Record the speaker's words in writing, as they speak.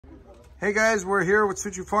Hey guys, we're here with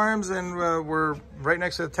Suciu Farms and we're right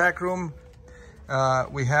next to the tack room.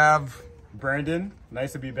 We have Brandon,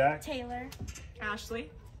 nice to be back. Taylor. Ashley.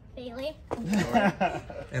 Bailey.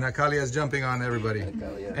 and Akalia's jumping on everybody.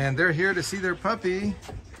 And they're here to see their puppy.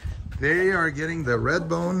 They are getting the red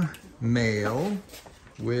bone male,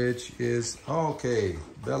 which is, okay,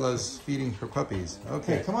 Bella's feeding her puppies.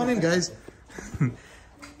 Okay, come on in guys.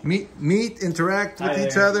 meet, interact with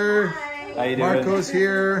each other. How you doing? Marco's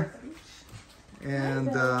here. And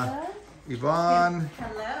Yvonne.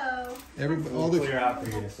 Hello. Everybody, We'll clear out for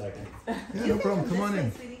you in a second. Yeah, no problem. Come on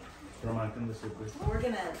in. Come on, come this way, please. We're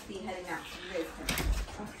gonna be heading out.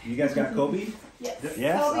 You guys got Kobe? Yes.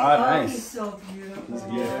 Yes? Kobe, Oh, nice. He's so beautiful. He's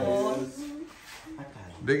beautiful.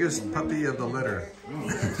 Biggest puppy of the litter.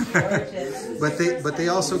 Gorgeous. But they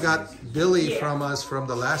also got Billie from us from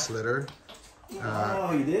the last litter.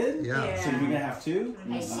 Oh, you did? Yeah. So you're gonna have two?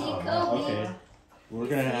 I see Kobe. Okay. We're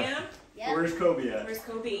gonna have. Yep. Where's Kobe at? Where's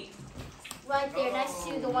Kobe? Right there, next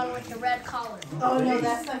to the one with the red collar. Oh no,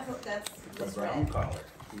 that's not. That's The this brown red. collar.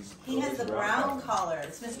 He has the brown collar.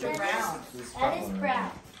 It's Mr. Brown. That is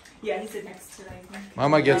brown. Yeah, he's sit next to that.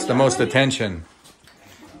 Mama gets the most attention.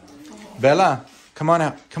 Bella, come on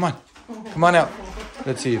out. Come on. Come on out.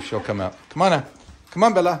 Let's see if she'll come out. Come on out. Come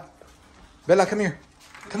on, Bella. Bella, come here.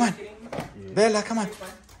 Come on. Bella, come on.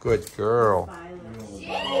 Good girl.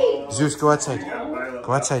 Zeus, go outside.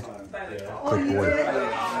 Go outside. Good boy.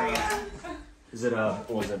 Is it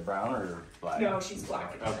was it brown or black? No, she's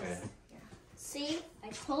black. Okay. See, I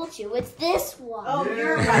told you, it's this one. Oh,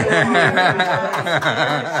 you're right.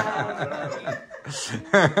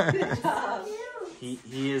 Good job.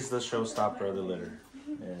 He is the showstopper of the litter.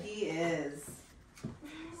 Yeah. He is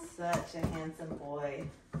such a handsome boy.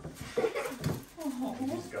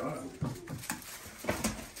 He's gone.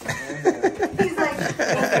 He's like,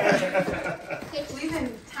 we've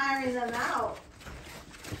been tiring them out.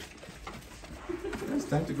 It's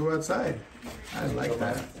time to go outside. I like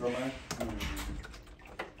that. Romance.